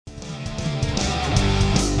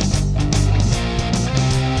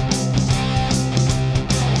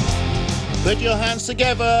Put your hands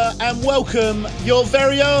together and welcome your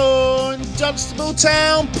very own Dunstable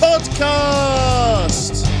Town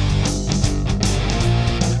podcast.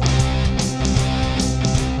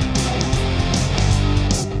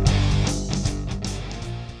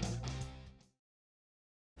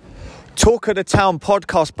 Talk of the Town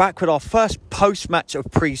podcast, back with our first post-match of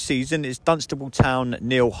pre-season. It's Dunstable Town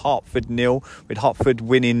 0, Hertford 0, with Hertford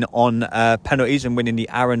winning on penalties and winning the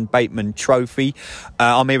Aaron Bateman Trophy.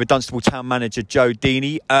 I'm here with Dunstable Town manager Joe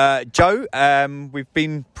Deeney. Joe, we've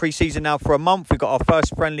been pre-season now for a month. We've got our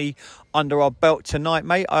first friendly under our belt tonight,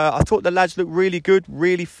 mate. I thought the lads looked really good,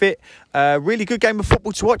 really fit. Really good game of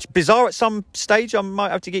football to watch. Bizarre at some stage. I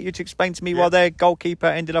might have to get you to explain to me why their goalkeeper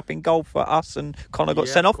ended up in goal for us and Connor got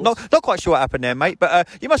sent off. Not quite sure what happened there, mate, but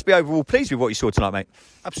you must be overall pleased with what you saw tonight, mate.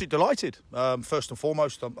 Absolutely delighted. First and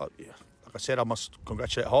foremost, like I said, I must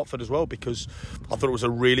congratulate Hertford as well, because I thought it was a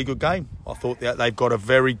really good game. I thought that they've got a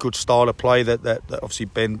very good style of play that obviously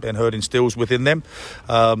Ben Hurd instills within them.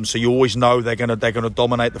 So you always know they're going to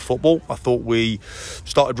dominate the football. I thought we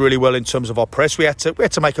started really well in terms of our press. We had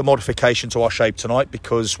to make a modification to our shape tonight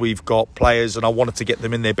because we've got players and I wanted to get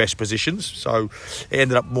them in their best positions. So it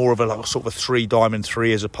ended up more of a sort of a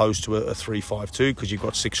 3-diamond-3 as opposed to a 3-5-2, because you've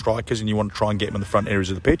got 6 strikers and you want to try and get them in the front areas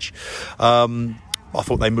of the pitch. I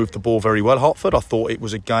thought they moved the ball very well, Hertford. I thought it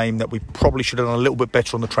was a game that we probably should have done a little bit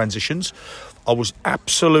better on the transitions. I was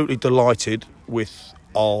absolutely delighted with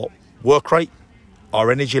our work rate, our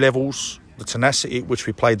energy levels, the tenacity at which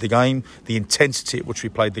we played the game, the intensity at which we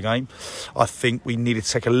played the game. I think we needed to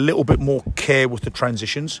take a little bit more care with the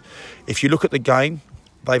transitions. If you look at the game,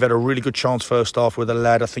 they've had a really good chance first half with a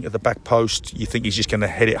lad, I think, at the back post. You think he's just going to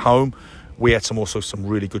head it home. We had some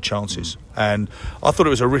really good chances. And I thought it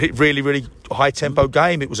was a really, really high-tempo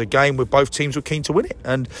game. It was a game where both teams were keen to win it.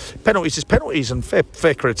 And penalties is penalties, and fair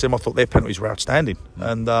credit to them. I thought their penalties were outstanding.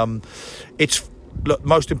 And the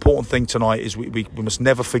most important thing tonight is we must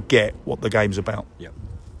never forget what the game's about. Yep.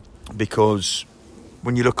 Because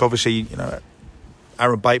when you look, obviously,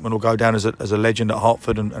 Aaron Bateman will go down as a legend at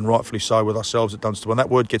Hertford, and rightfully so with ourselves at Dunstable. And that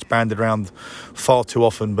word gets banded around far too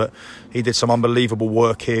often, but he did some unbelievable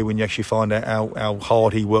work here when you actually find out how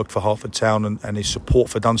hard he worked for Hertford Town and his support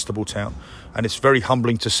for Dunstable Town. And it's very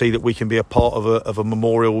humbling to see that we can be a part of a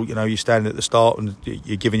memorial. You're standing at the start and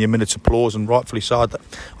you're giving your minute's applause, and rightfully so.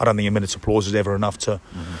 I don't think a minute's applause is ever enough to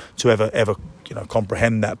ever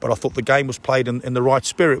comprehend that. But I thought the game was played in the right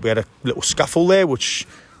spirit. We had a little scuffle there, which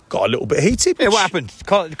got a little bit heated. Yeah, what happened?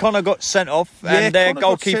 Connor got sent off, and their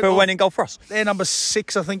goalkeeper went in goal for us. Their number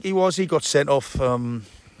 6, I think he got sent off.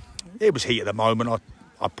 It was heat at the moment.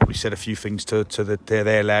 I probably said a few things to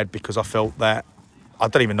their lad, because I felt that, I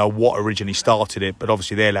don't even know what originally started it, but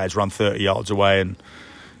obviously their lads run 30 yards away and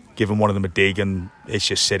given one of them a dig, and it's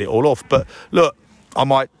just set it all off. But look, I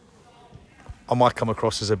might come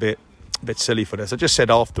across as a bit silly for this. I just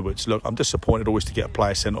said afterwards, look, I'm disappointed always to get a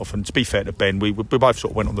player sent off. And to be fair to Ben, we both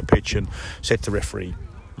sort of went on the pitch and said to the referee,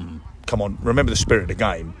 come on, remember the spirit of the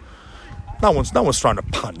game. No one's trying to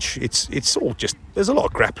punch. It's all just, there's a lot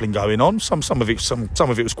of grappling going on. Some of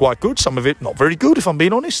it was quite good, some of it not very good, if I'm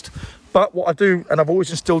being honest. But what I do, and I've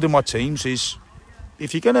always instilled in my teams, is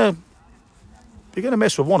if you're gonna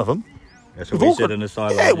mess with one of them, that's what we said on the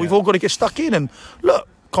sideline. Yeah, we've all got to get stuck in. And look,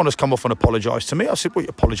 Connor's come off and apologised to me. I said, what are you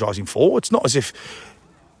apologising for? It's not as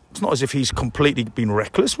if he's completely been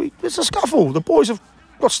reckless. It's a scuffle. The boys have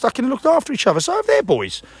got stuck in and looked after each other. So have their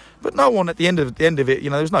boys. But no one at the end of it,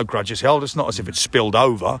 there's no grudges held. It's not as if it's spilled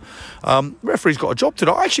over. Referee's got a job to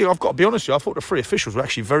do. Actually, I've got to be honest with you, I thought the 3 officials were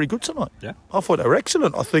actually very good tonight. Yeah. I thought they were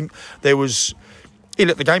excellent. I think he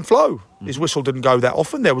let the game flow. His whistle didn't go that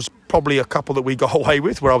often. There was probably a couple that we got away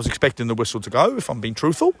with where I was expecting the whistle to go, if I'm being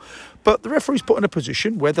truthful. But the referee's put in a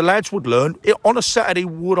position where the lads would learn. On a Saturday,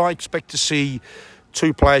 would I expect to see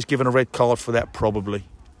 2 players given a red card for that? Probably.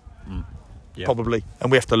 Yeah. Probably.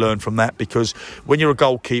 And we have to learn from that, because when you're a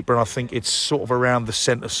goalkeeper, and I think it's sort of around the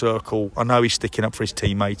centre circle, I know he's sticking up for his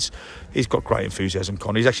teammates. He's got great enthusiasm,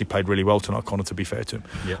 Connor. He's actually played really well tonight, Connor, to be fair to him.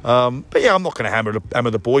 Yeah. But yeah, I'm not going to hammer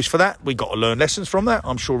the boys for that. We've got to learn lessons from that.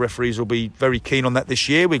 I'm sure referees will be very keen on that this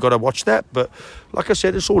year. We've got to watch that. But like I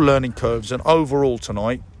said, it's all learning curves. And overall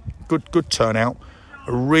tonight, good turnout.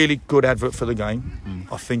 A really good advert for the game.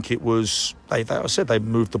 I think it was, they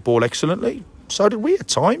moved the ball excellently. So did we at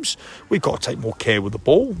times. We've got to take more care with the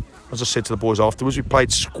ball. As I said to the boys afterwards, we played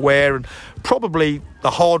square, and probably the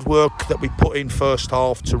hard work that we put in first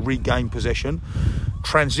half to regain possession,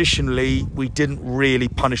 transitionally, we didn't really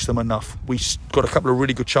punish them enough. We got a couple of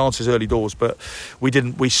really good chances early doors, but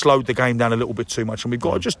we slowed the game down a little bit too much, and we've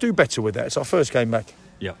got to just do better with that. It's our first game back.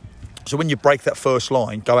 Yeah. So when you break that first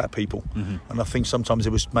line, go at people. And I think sometimes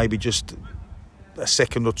it was maybe just a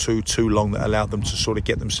second or two too long that allowed them to sort of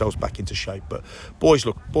get themselves back into shape. But boys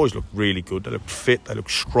look really good. They look fit. They look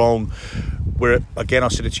strong. Again, I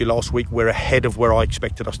said it to you last week, we're ahead of where I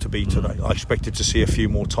expected us to be today. I expected to see a few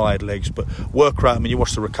more tired legs, but work rate, I mean, you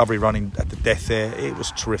watched the recovery running at the death there. It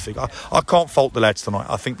was terrific. I can't fault the lads tonight.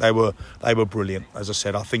 I think they were brilliant. As I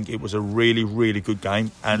said, I think it was a really, really good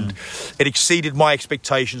game, and it exceeded my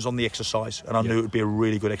expectations on the exercise, and I knew it would be a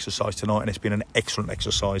really good exercise tonight, and it's been an excellent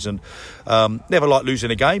exercise. And never like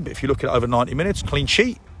losing a game, but if you look at it over 90 minutes, clean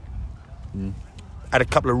sheet. Had a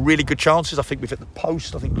couple of really good chances. I think we've hit the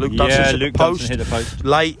post. I think Luke Dunstan hit the post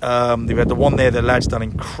late. They've had the one there. The lad's done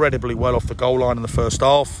incredibly well off the goal line in the first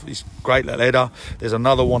half. He's great little header. There's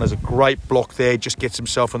another one. There's a great block there. Just gets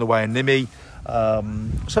himself in the way of Nimi.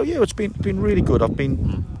 So yeah, it's been really good. I've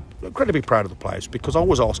been incredibly proud of the players, because I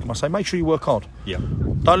always ask them, I say, make sure you work hard. Yeah.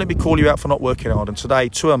 Don't let me call you out for not working hard. And today,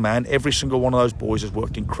 to a man, every single one of those boys has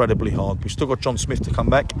worked incredibly hard. We've still got John Smith to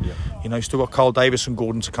come back. Yeah. You know, still got Carl Davis and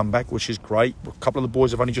Gordon to come back, which is great. A couple of the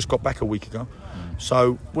boys have only just got back a week ago.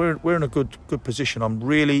 So we're in a good position. I'm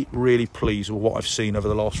really, really pleased with what I've seen over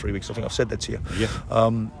the last 3 weeks. I think I've said that to you. Yeah.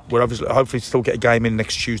 We're obviously hopefully still get a game in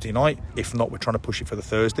next Tuesday night. If not, we're trying to push it for the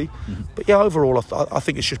Thursday. But yeah, overall, I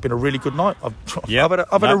think it's just been a really good night. I've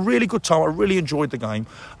had a really good time. I really enjoyed the game.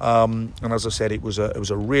 And as I said, it was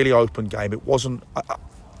a really open game. It wasn't.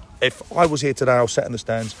 If I was here today, I was sat in the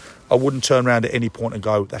stands, I wouldn't turn around at any point and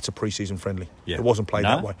go, that's a pre-season friendly. Yeah. It wasn't played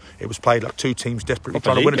that way. It was played like two teams desperately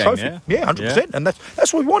trying to win a trophy. Yeah, 100%. Yeah. And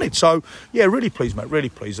that's what we wanted. So, yeah, really pleased, mate, really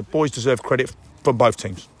pleased. The boys deserve credit from both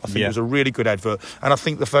teams. I think it was a really good advert. And I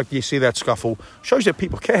think the fact that you see that scuffle shows that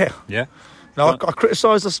people care. Yeah. Now, I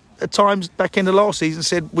criticised us at times back in the last season,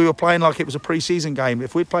 said we were playing like it was a pre-season game.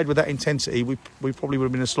 If we'd played with that intensity, we probably would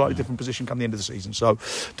have been in a slightly different position come the end of the season. So,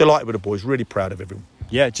 delighted with the boys, really proud of everyone.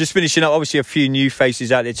 Yeah, just finishing up, obviously a few new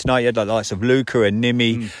faces out there tonight. You had like the likes of Luca and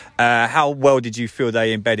Nimi. How well did you feel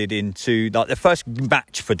they embedded into like the first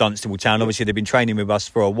match for Dunstable Town? Obviously, they've been training with us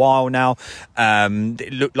for a while now.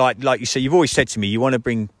 It looked like you said, you've always said to me, you want to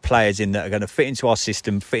bring players in that are going to fit into our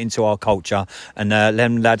system, fit into our culture, and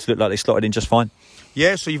them lads look like they slotted in just fine.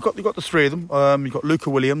 Yeah, so you've got the three of them. You've got Luca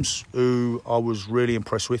Williams, who I was really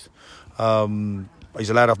impressed with. He's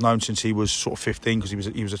a lad I've known since he was sort of 15, because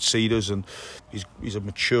he was at Cedars, and he's a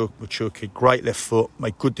mature kid. Great left foot,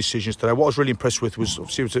 made good decisions today. What I was really impressed with was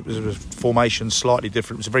obviously it was a formation slightly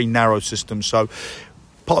different. It was a very narrow system, so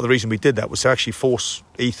part of the reason we did that was to actually force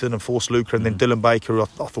Ethan and force Luca, and then Dylan Baker, who I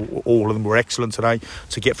thought all of them were excellent today,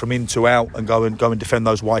 to get from in to out and go and defend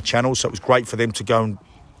those wide channels. So it was great for them to go and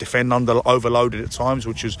defend overloaded at times,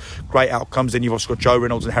 which was great outcomes. Then you've also got Joe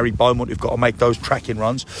Reynolds and Harry Beaumont who've got to make those tracking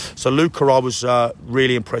runs. So Luca, I was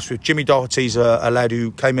really impressed with. Jimmy Doherty's a lad who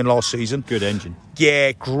came in last season. Good engine.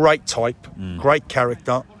 Yeah, great type, great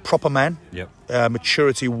character, proper man. Yep.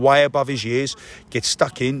 Maturity way above his years. Gets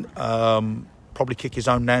stuck in. Probably kick his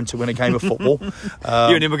own nan to win a game of football. You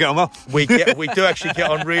and him will get on well. We do actually get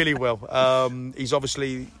on really well. He's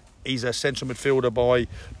a central midfielder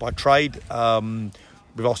by trade.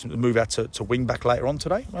 We've asked him to move out to wing back later on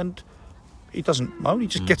today, and he doesn't moan, he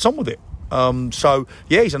just gets on with it. So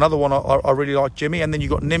yeah, he's another one I really like, Jimmy. And then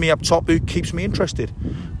you've got Nimi up top, who keeps me interested.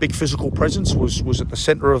 Big physical presence, was at the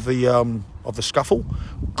centre of the scuffle.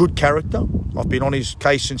 Good character. I've been on his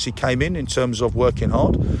case since he came in terms of working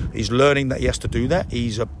hard. He's learning that he has to do that.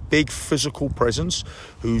 He's a big physical presence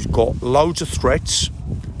who's got loads of threats,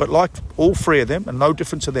 but like all three of them, and no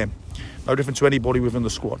different to them, no different to anybody within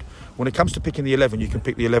the squad. When it comes to picking the 11, you can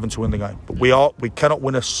pick the 11 to win the game. But we cannot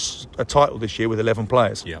win a title this year with 11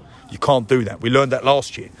 players. Yeah. You can't do that. We learned that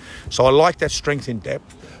last year. So I like that strength in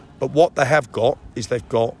depth. But what they have got is they've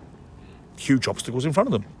got huge obstacles in front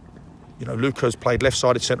of them. You know, Luca's played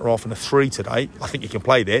left-sided centre-half in a 3 today. I think he can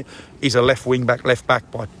play there. He's a left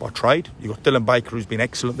back by trade. You've got Dylan Baker, who's been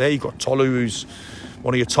excellent there. You've got Tolu, who's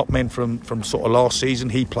one of your top men from sort of last season.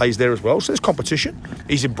 He plays there as well. So there's competition.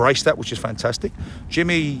 He's embraced that, which is fantastic.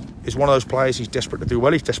 Jimmy is one of those players. He's desperate to do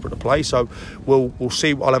well. He's desperate to play. So we'll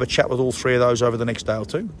see. I'll have a chat with all three of those over the next day or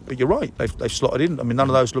two. But you're right. They've slotted in. I mean, none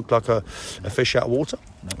of those look like a fish out of water.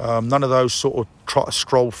 None of those sort of try to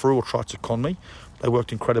scroll through or try to con me. They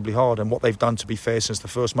worked incredibly hard, and what they've done, to be fair, since the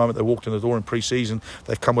first moment they walked in the door in pre-season,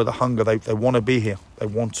 they've come with a hunger. They want to be here. They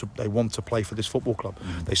want to play for this football club.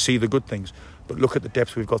 They see the good things. But look at the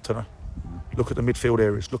depth we've got today. Look at the midfield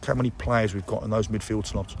areas. Look how many players we've got in those midfield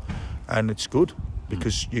slots, and it's good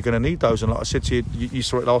because you're going to need those. And like I said to you, you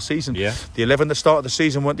saw it last season. Yeah. The 11 that started the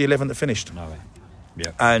season weren't the 11 that finished. No way.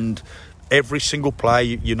 Yeah. And every single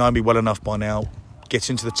player, you know me well enough by now,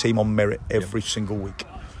 gets into the team on merit every single week.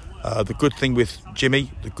 The good thing with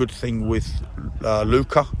Jimmy, the good thing with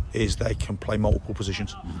Luca is they can play multiple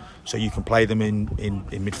positions. So you can play them in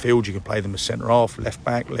midfield, you can play them as centre half, left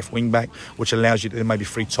back, left wing back, which allows you to then maybe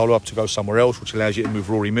free Tolo up to go somewhere else, which allows you to move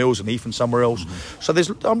Rory Mills and Ethan somewhere else. So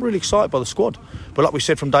I'm really excited by the squad. But like we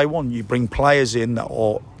said from day one, you bring players in that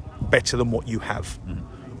are better than what you have,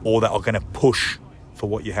 or that are going to push for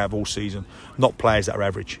what you have all season, not players that are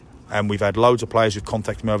average. And we've had loads of players who've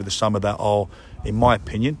contacted me over the summer that are, in my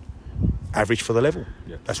opinion, average for the level.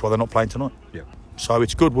 Yeah. That's why they're not playing tonight. Yeah. So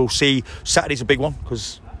it's good. We'll see. Saturday's a big one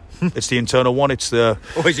because it's the internal one. It's the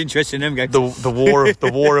always interesting them games.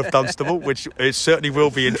 The war of Dunstable, which it certainly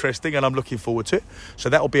will be interesting, and I'm looking forward to it. So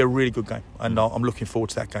that'll be a really good game, and I'm looking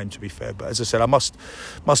forward to that game. To be fair, but as I said, I must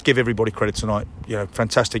give everybody credit tonight. You know,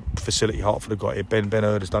 fantastic facility Hertford have got here. Ben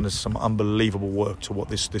Hurd has done some unbelievable work to what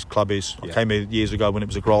this club is. I came here years ago when it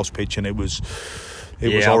was a grass pitch, and it was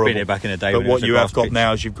horrible. I've been here back in the day. But what you have got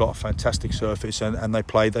now is you've got a fantastic surface, and they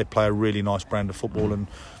play a really nice brand of football. And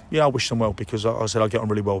I wish them well, because I said I get on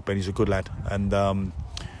really well with Ben. He's a good lad, and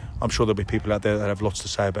I'm sure there'll be people out there that have lots to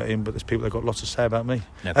say about him, but there's people that got lots to say about me.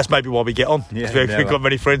 Never. That's maybe why we get on. We've got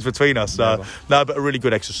many friends between us. No, but a really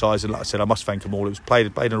good exercise, and like I said, I must thank them all. It was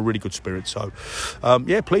played in a really good spirit. So,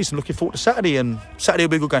 pleased and looking forward to Saturday, and Saturday will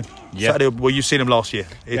be a good game. Saturday, well, you've seen them last year.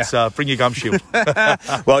 It's bring your gum shield.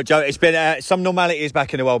 Well, Joe, it's been some normality is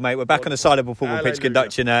back in the world, mate. We're back on the side of the football pitch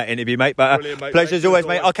conducting an interview, mate. But mate, pleasure as always,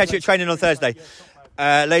 mate. I'll catch you at training on Thursday.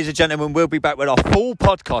 Ladies and gentlemen, we'll be back with our full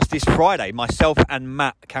podcast this Friday. Myself and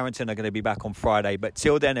Matt Carrington are going to be back on Friday. But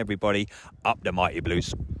till then, everybody, up the mighty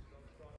Blues.